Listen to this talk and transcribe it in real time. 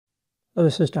Hello,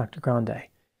 this is Dr. Grande.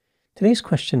 Today's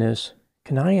question is,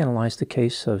 can I analyze the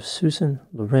case of Susan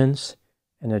Lorincz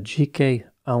and Ajike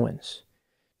Owens?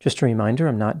 Just a reminder,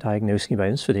 I'm not diagnosing by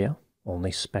this video,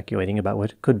 only speculating about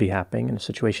what could be happening in a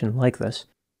situation like this.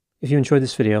 If you enjoyed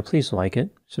this video, please like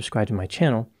it, subscribe to my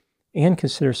channel, and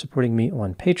consider supporting me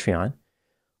on Patreon.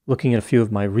 Looking at a few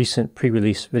of my recent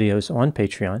pre-release videos on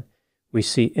Patreon, we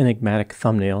see enigmatic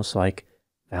thumbnails like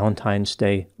Valentine's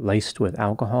Day laced with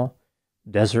alcohol,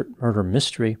 desert murder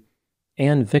mystery,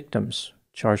 and victims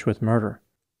charged with murder.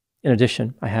 In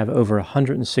addition, I have over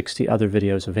 160 other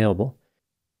videos available.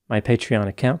 My Patreon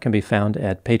account can be found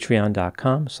at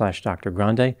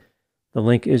patreon.com/drgrande. The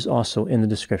link is also in the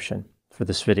description for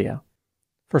this video.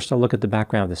 First, I'll look at the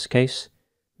background of this case,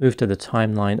 move to the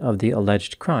timeline of the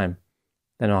alleged crime,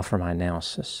 then offer my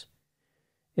analysis.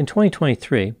 In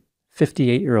 2023,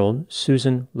 58-year-old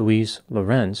Susan Louise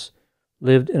Lorincz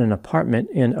lived in an apartment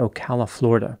in Ocala,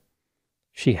 Florida.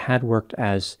 She had worked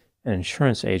as an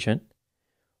insurance agent.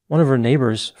 One of her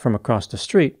neighbors from across the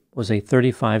street was a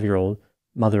 35-year-old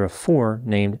mother of four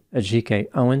named Ajike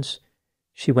Owens.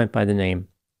 She went by the name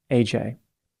AJ.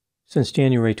 Since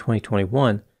January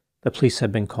 2021, the police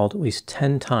have been called at least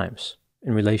 10 times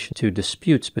in relation to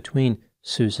disputes between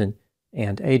Susan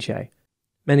and AJ.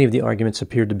 Many of the arguments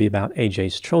appeared to be about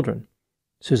AJ's children.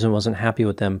 Susan wasn't happy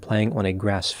with them playing on a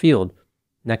grass field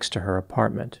next to her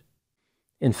apartment.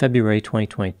 In February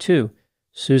 2022,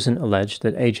 Susan alleged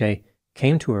that AJ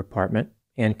came to her apartment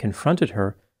and confronted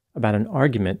her about an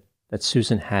argument that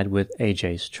Susan had with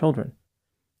AJ's children.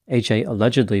 AJ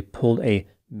allegedly pulled a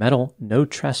metal no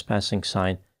trespassing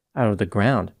sign out of the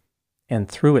ground and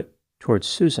threw it towards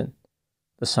Susan.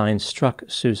 The sign struck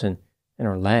Susan in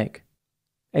her leg.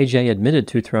 AJ admitted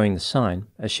to throwing the sign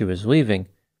as she was leaving,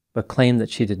 but claimed that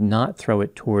she did not throw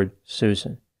it toward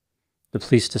Susan. The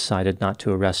police decided not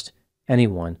to arrest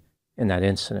anyone in that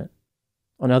incident.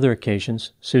 On other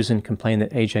occasions, Susan complained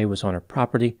that AJ was on her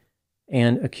property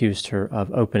and accused her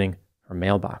of opening her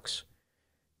mailbox.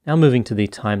 Now moving to the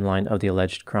timeline of the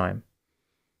alleged crime.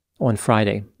 On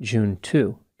Friday, June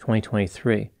 2,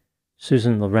 2023,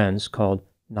 Susan Lorincz called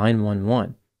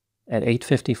 911 at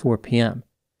 8:54 p.m.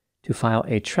 to file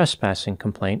a trespassing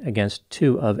complaint against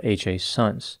two of AJ's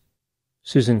sons.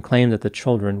 Susan claimed that the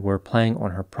children were playing on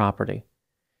her property.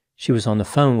 She was on the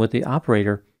phone with the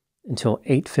operator until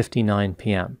 8:59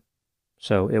 p.m.,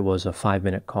 so it was a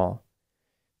 5-minute call.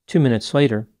 2 minutes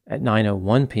later, at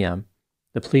 9:01 p.m.,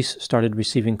 the police started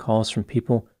receiving calls from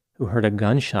people who heard a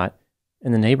gunshot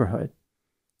in the neighborhood.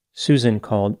 Susan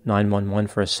called 911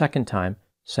 for a second time,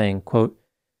 saying, quote,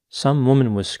 "Some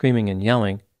woman was screaming and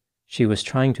yelling. She was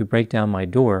trying to break down my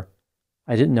door.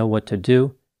 I didn't know what to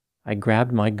do. I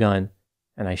grabbed my gun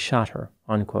and I shot her,"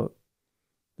 unquote.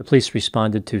 The police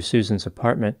responded to Susan's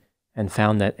apartment and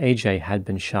found that AJ had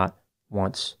been shot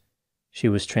once. She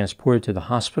was transported to the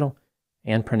hospital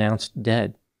and pronounced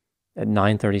dead at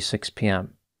 9:36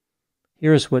 p.m.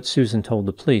 Here is what Susan told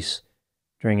the police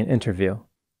during an interview.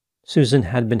 Susan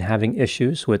had been having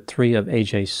issues with 3 of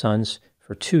AJ's sons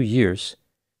for 2 years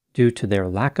due to their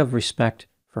lack of respect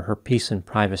for her peace and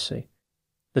privacy.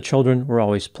 The children were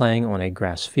always playing on a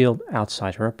grass field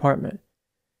outside her apartment.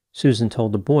 Susan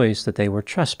told the boys that they were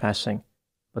trespassing,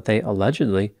 but they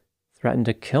allegedly threatened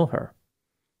to kill her.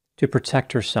 To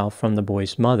protect herself from the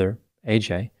boys' mother,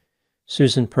 AJ,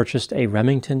 Susan purchased a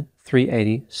Remington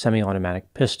 .380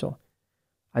 semi-automatic pistol.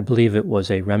 I believe it was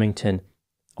a Remington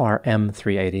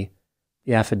RM.380.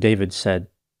 The affidavit said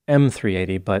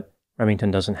M.380, but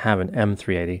Remington doesn't have an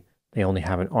M.380. They only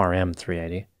have an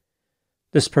RM.380.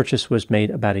 This purchase was made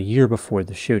about a year before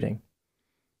the shooting.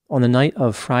 On the night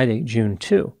of Friday, June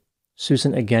 2,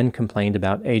 Susan again complained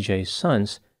about AJ's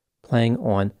sons playing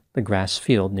on the grass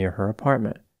field near her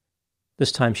apartment.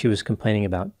 This time she was complaining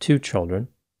about 2 children,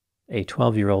 a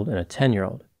 12-year-old and a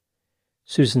 10-year-old.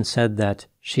 Susan said that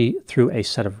she threw a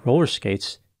set of roller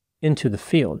skates into the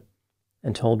field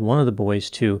and told one of the boys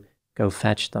to go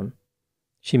fetch them.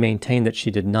 She maintained that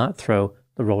she did not throw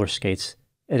the roller skates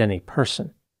at any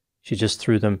person. She just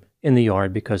threw them in the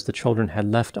yard because the children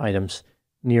had left items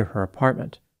near her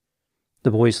apartment. The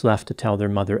boys left to tell their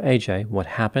mother AJ what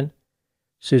happened.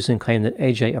 Susan claimed that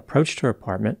AJ approached her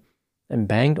apartment and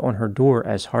banged on her door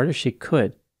as hard as she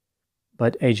could,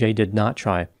 but AJ did not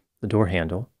try the door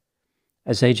handle.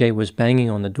 As AJ was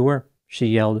banging on the door, she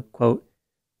yelled, quote,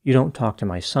 "You don't talk to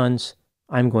my sons.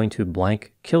 I'm going to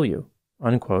blank kill you,"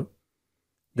 unquote.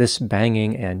 This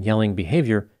banging and yelling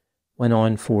behavior went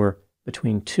on for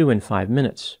between 2 and 5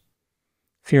 minutes.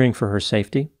 Fearing for her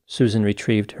safety, Susan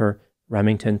retrieved her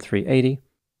Remington .380.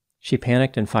 She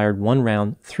panicked and fired 1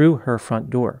 round through her front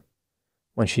door.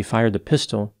 When she fired the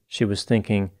pistol, she was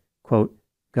thinking, quote,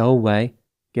 "Go away,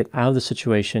 get out of the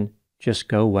situation, just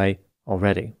go away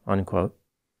already," unquote.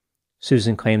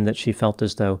 Susan claimed that she felt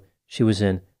as though she was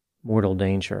in mortal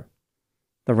danger.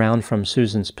 The round from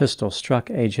Susan's pistol struck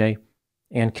Ajike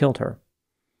and killed her.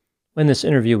 When this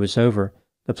interview was over,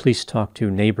 the police talked to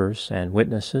neighbors and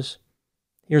witnesses.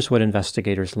 Here's what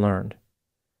investigators learned.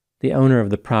 The owner of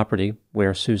the property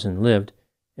where Susan lived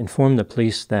informed the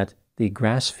police that the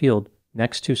grass field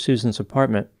next to Susan's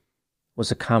apartment was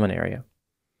a common area.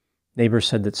 Neighbors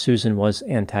said that Susan was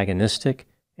antagonistic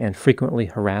and frequently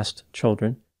harassed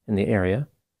children in the area.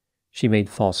 She made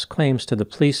false claims to the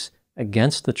police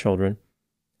against the children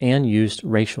and used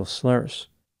racial slurs.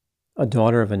 A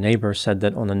daughter of a neighbor said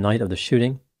that on the night of the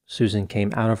shooting, Susan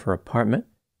came out of her apartment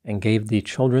and gave the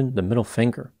children the middle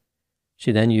finger.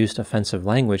 She then used offensive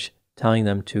language, telling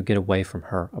them to get away from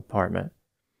her apartment.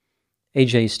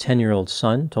 Ajike's 10-year-old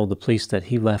son told the police that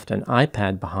he left an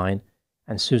iPad behind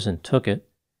and Susan took it.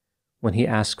 When he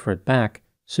asked for it back,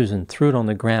 Susan threw it on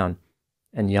the ground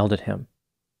and yelled at him.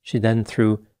 She then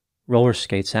threw roller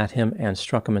skates at him and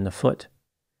struck him in the foot.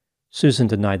 Susan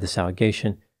denied this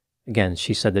allegation. Again,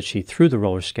 she said that she threw the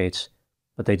roller skates,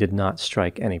 but they did not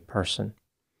strike any person.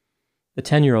 The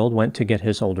 10-year-old went to get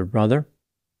his older brother.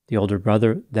 The older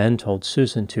brother then told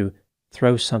Susan to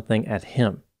throw something at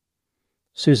him.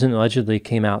 Susan allegedly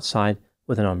came outside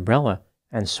with an umbrella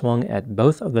and swung at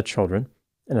both of the children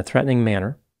in a threatening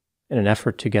manner in an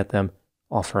effort to get them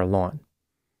off her lawn.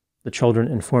 The children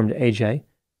informed Ajike,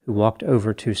 who walked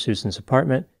over to Susan's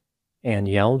apartment and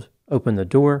yelled, "Open the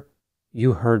door,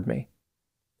 you heard me."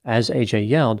 As Ajike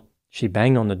yelled, she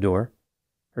banged on the door.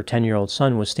 Her 10-year-old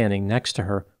son was standing next to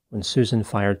her when Susan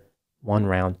fired one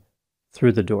round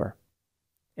through the door.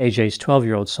 Ajike's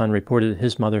 12-year-old son reported that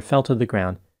his mother fell to the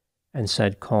ground and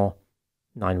said, "Call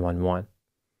 911."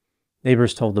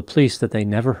 Neighbors told the police that they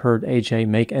never heard Ajike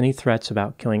make any threats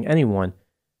about killing anyone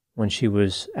when she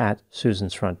was at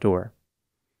Susan's front door.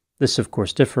 This, of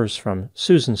course, differs from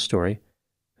Susan's story,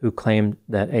 who claimed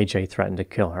that Ajike threatened to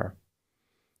kill her.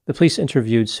 The police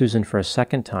interviewed Susan for a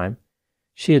second time.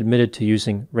 She admitted to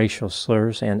using racial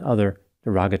slurs and other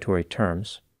derogatory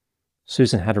terms.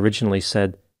 Susan had originally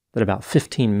said that about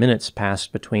 15 minutes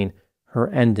passed between her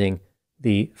ending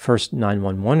the first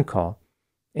 911 call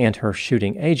and her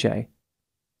shooting Ajike,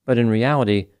 but in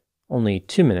reality, only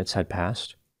 2 minutes had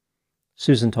passed.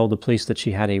 Susan told the police that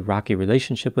she had a rocky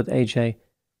relationship with Ajike,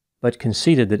 but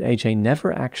conceded that Ajike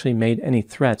never actually made any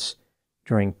threats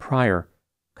during prior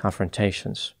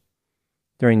confrontations.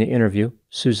 During the interview,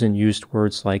 Susan used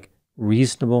words like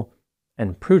reasonable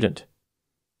and prudent.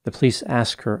 The police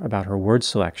asked her about her word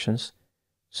selections.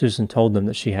 Susan told them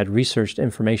that she had researched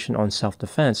information on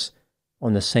self-defense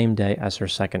on the same day as her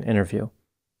second interview,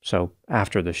 so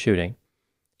after the shooting.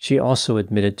 She also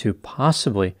admitted to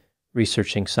possibly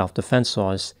researching self-defense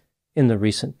laws in the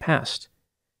recent past,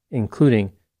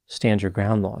 including stand your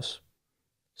ground laws.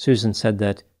 Susan said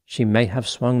that she may have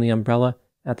swung the umbrella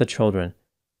at the children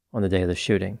on the day of the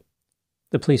shooting.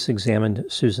 The police examined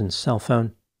Susan's cell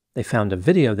phone. They found a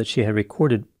video that she had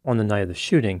recorded on the night of the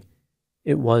shooting.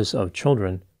 It was of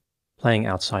children playing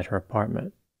outside her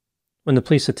apartment. When the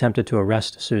police attempted to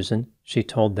arrest Susan, she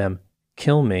told them,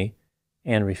 "Kill me,"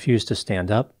 and refused to stand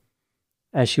up.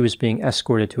 As she was being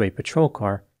escorted to a patrol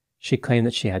car, she claimed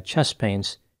that she had chest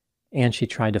pains, and she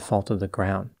tried to fall to the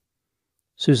ground.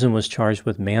 Susan was charged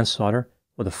with manslaughter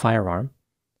with a firearm,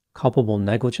 culpable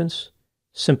negligence,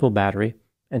 simple battery,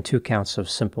 and 2 counts of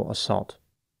simple assault.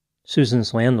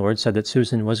 Susan's landlord said that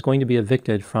Susan was going to be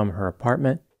evicted from her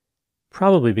apartment,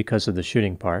 probably because of the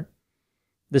shooting part.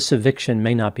 This eviction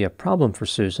may not be a problem for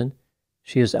Susan.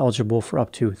 She is eligible for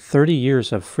up to 30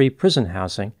 years of free prison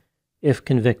housing if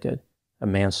convicted of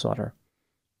manslaughter.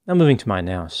 Now moving to my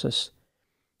analysis.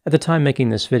 At the time making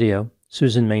this video,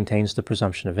 Susan maintains the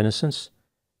presumption of innocence.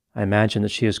 I imagine that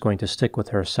she is going to stick with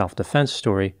her self-defense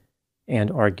story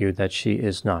and argue that she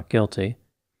is not guilty.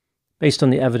 Based on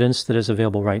the evidence that is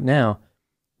available right now,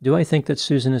 do I think that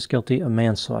Susan is guilty of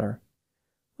manslaughter?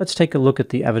 Let's take a look at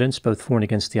the evidence both for and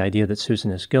against the idea that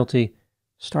Susan is guilty,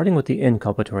 starting with the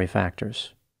inculpatory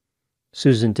factors.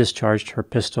 Susan discharged her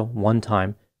pistol one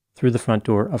time through the front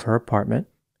door of her apartment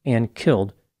and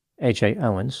killed Ajike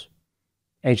Owens.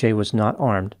 Ajike was not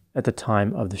armed at the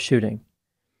time of the shooting.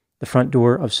 The front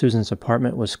door of Susan's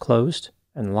apartment was closed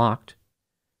and locked.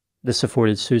 This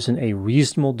afforded Susan a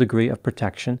reasonable degree of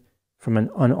protection from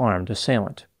an unarmed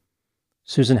assailant.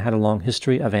 Susan had a long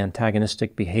history of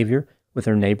antagonistic behavior with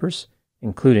her neighbors,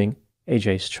 including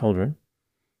Ajike's children.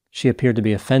 She appeared to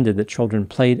be offended that children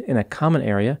played in a common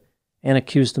area and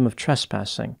accused them of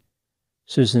trespassing.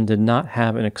 Susan did not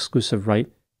have an exclusive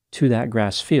right to that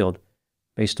grass field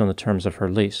based on the terms of her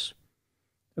lease.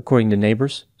 According to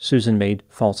neighbors, Susan made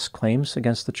false claims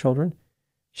against the children.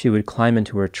 She would climb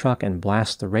into her truck and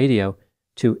blast the radio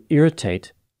to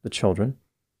irritate the children.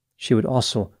 She would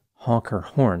also honk her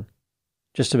horn.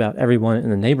 Just about everyone in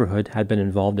the neighborhood had been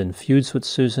involved in feuds with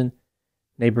Susan.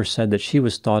 Neighbors said that she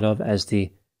was thought of as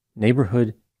the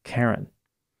neighborhood Karen.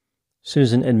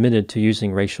 Susan admitted to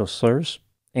using racial slurs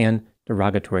and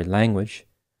derogatory language.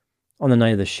 On the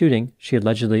night of the shooting, she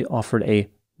allegedly offered a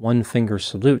one-finger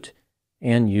salute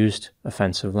and used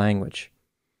offensive language.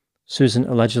 Susan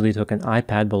allegedly took an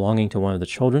iPad belonging to one of the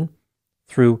children,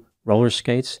 threw roller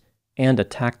skates, and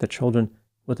attacked the children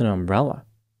with an umbrella.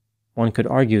 One could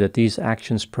argue that these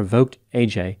actions provoked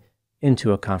Ajike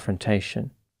into a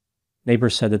confrontation.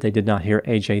 Neighbors said that they did not hear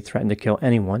Ajike threaten to kill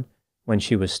anyone when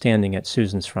she was standing at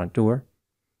Susan's front door.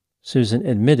 Susan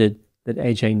admitted that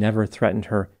Ajike never threatened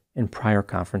her in prior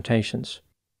confrontations.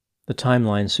 The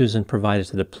timeline Susan provided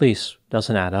to the police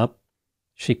doesn't add up.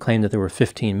 She claimed that there were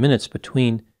 15 minutes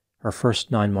between her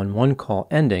first 911 call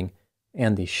ending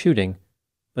and the shooting,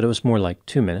 but it was more like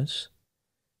 2 minutes.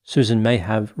 Susan may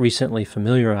have recently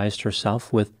familiarized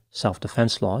herself with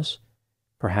self-defense laws.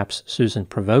 Perhaps Susan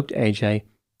provoked Ajike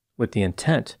with the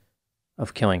intent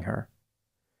of killing her.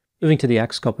 Moving to the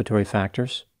exculpatory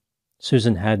factors,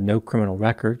 Susan had no criminal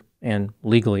record and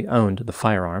legally owned the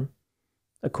firearm.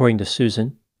 According to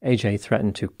Susan, Ajike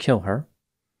threatened to kill her.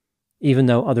 Even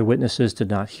though other witnesses did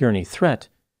not hear any threat,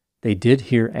 they did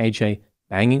hear Ajike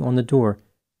banging on the door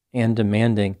and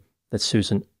demanding that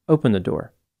Susan open the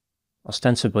door.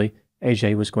 Ostensibly,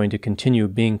 Ajike was going to continue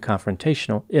being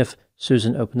confrontational if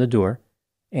Susan opened the door,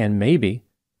 and maybe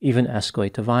even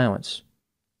escalate to violence.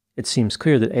 It seems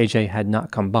clear that Ajike had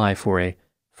not come by for a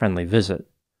friendly visit.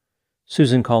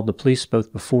 Susan called the police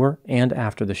both before and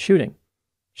after the shooting.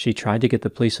 She tried to get the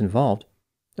police involved.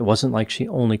 It wasn't like she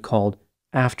only called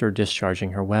after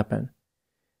discharging her weapon.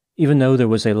 Even though there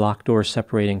was a locked door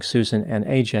separating Susan and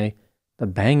Ajike, the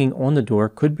banging on the door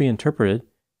could be interpreted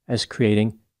as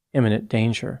creating imminent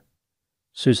danger.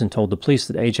 Susan told the police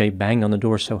that Ajike banged on the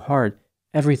door so hard,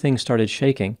 everything started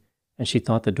shaking, and she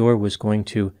thought the door was going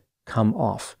to come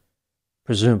off.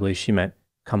 Presumably, she meant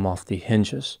come off the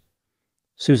hinges.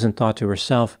 Susan thought to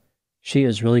herself, she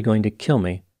is really going to kill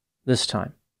me this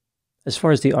time. As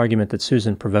far as the argument that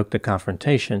Susan provoked the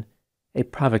confrontation, a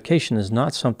provocation is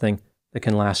not something that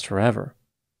can last forever.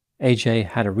 Ajike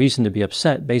had a reason to be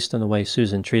upset based on the way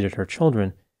Susan treated her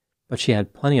children, but she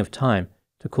had plenty of time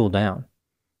to cool down.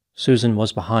 Susan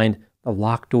was behind the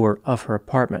locked door of her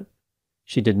apartment.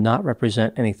 She did not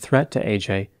represent any threat to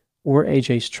Ajike or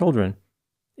Ajike's children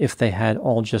if they had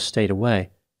all just stayed away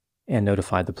and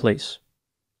notified the police.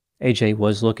 Ajike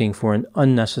was looking for an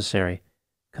unnecessary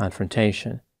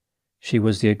confrontation. She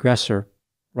was the aggressor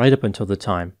right up until the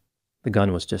time the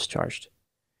gun was discharged.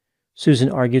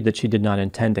 Susan argued that she did not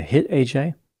intend to hit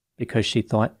Ajike because she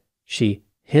thought she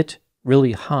hit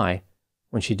really high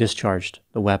when she discharged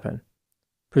the weapon.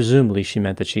 Presumably, she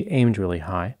meant that she aimed really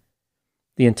high.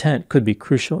 The intent could be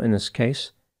crucial in this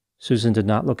case. Susan did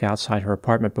not look outside her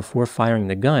apartment before firing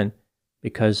the gun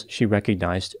because she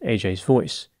recognized Ajike's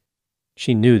voice.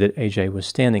 She knew that Ajike was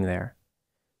standing there.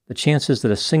 The chances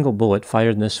that a single bullet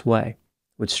fired in this way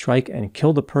would strike and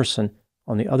kill the person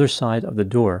on the other side of the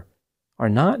door are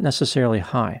not necessarily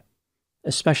high,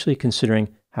 especially considering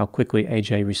how quickly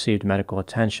Ajike received medical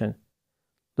attention.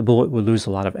 The bullet would lose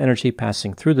a lot of energy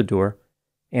passing through the door,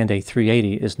 and a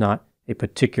 .380 is not a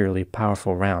particularly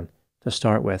powerful round to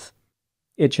start with.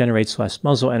 It generates less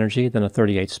muzzle energy than a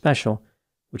 .38 Special,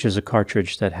 which is a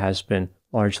cartridge that has been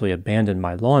largely abandoned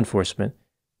by law enforcement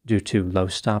due to low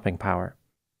stopping power.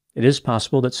 It is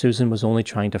possible that Susan was only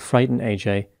trying to frighten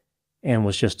Ajike and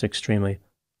was just extremely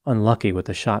unlucky with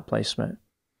the shot placement.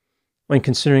 When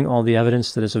considering all the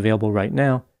evidence that is available right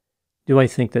now, do I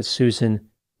think that Susan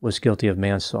was guilty of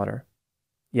manslaughter?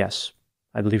 Yes,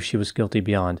 I believe she was guilty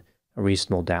beyond a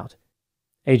reasonable doubt.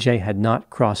 Ajike had not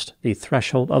crossed the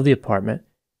threshold of the apartment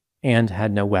and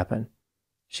had no weapon.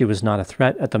 She was not a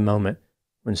threat at the moment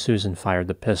when Susan fired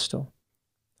the pistol.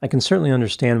 I can certainly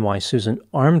understand why Susan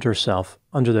armed herself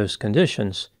under those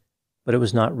conditions, but it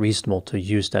was not reasonable to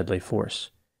use deadly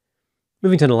force.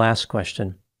 Moving to the last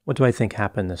question, what do I think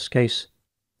happened in this case?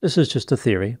 This is just a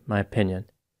theory, my opinion.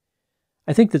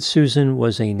 I think that Susan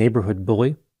was a neighborhood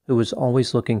bully who was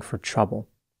always looking for trouble.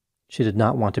 She did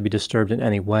not want to be disturbed in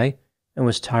any way and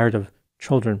was tired of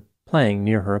children playing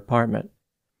near her apartment.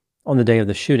 On the day of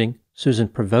the shooting, Susan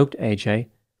provoked Ajike,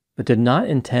 but did not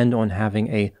intend on having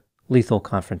a lethal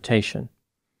confrontation.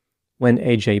 When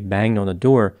Ajike banged on the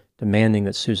door demanding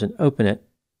that Susan open it,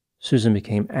 Susan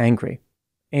became angry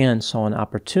and saw an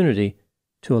opportunity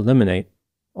to eliminate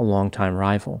a longtime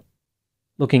rival.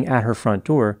 Looking at her front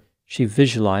door, she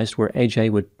visualized where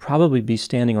AJ would probably be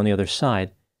standing on the other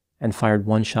side and fired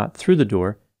one shot through the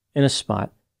door in a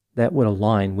spot that would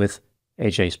align with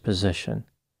AJ's position.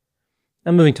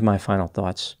 Now moving to my final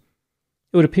thoughts.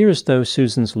 It would appear as though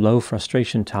Susan's low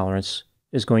frustration tolerance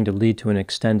is going to lead to an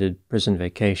extended prison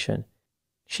vacation.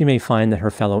 She may find that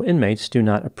her fellow inmates do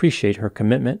not appreciate her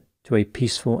commitment to a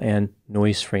peaceful and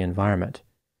noise-free environment.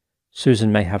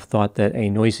 Susan may have thought that a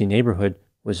noisy neighborhood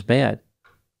was bad,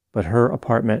 but her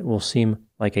apartment will seem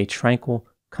like a tranquil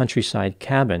countryside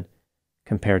cabin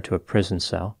compared to a prison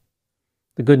cell.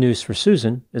 The good news for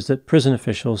Susan is that prison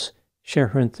officials share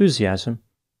her enthusiasm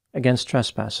against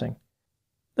trespassing.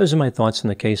 Those are my thoughts in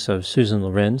the case of Susan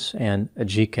Lorincz and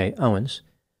Ajike Owens.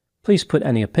 Please put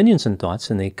any opinions and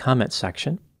thoughts in the comment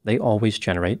section. They always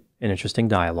generate an interesting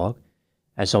dialogue.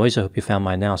 As always, I hope you found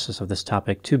my analysis of this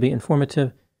topic to be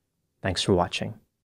informative. Thanks for watching.